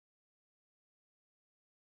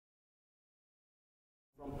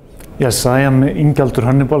Yes, I am Ingjaldur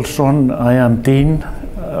Hannibalsson. I am Dean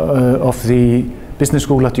of the Business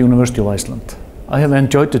School at the University of Iceland. I have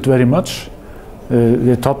enjoyed it very much.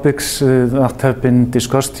 The topics that have been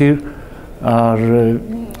discussed here are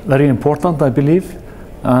very important, I believe,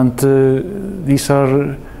 and these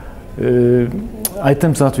are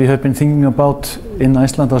items that we have been thinking about in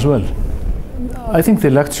Iceland as well. I think the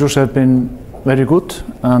lectures have been very good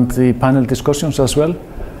and the panel discussions as well,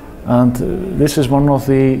 and this is one of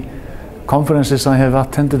the conferences I have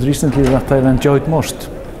attended recently that I've enjoyed most.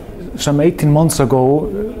 Some 18 months ago,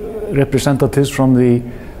 representatives from the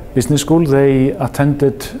business school, they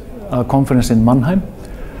attended a conference in Mannheim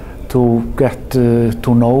to get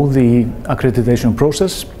to know the accreditation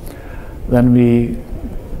process. Then we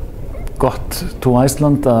got to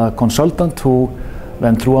Iceland a consultant who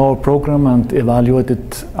went through our program and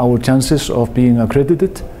evaluated our chances of being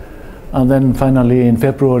accredited. And then finally in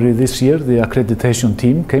February this year, the accreditation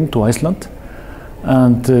team came to Iceland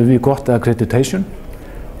and we got the accreditation.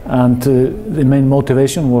 And the main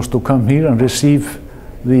motivation was to come here and receive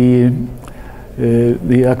the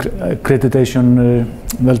accreditation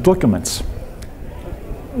documents.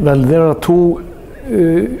 Well, there are two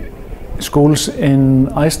schools in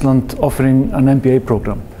Iceland offering an MBA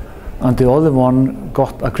program, and the other one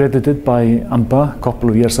got accredited by MBA a couple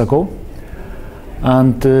of years ago.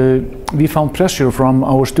 And we found pressure from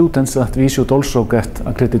our students that we should also get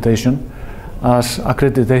accreditation, as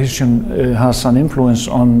accreditation has an influence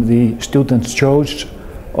on the students' choice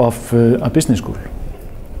of a business school.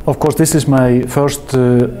 Of course, this is my first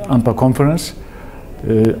MBA conference.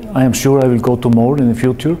 I am sure I will go to more in the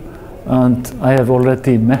future, and I have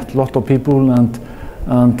already met a lot of people, and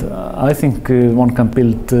I think one can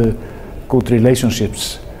build good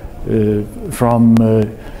relationships from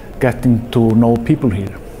getting to know people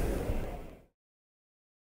here.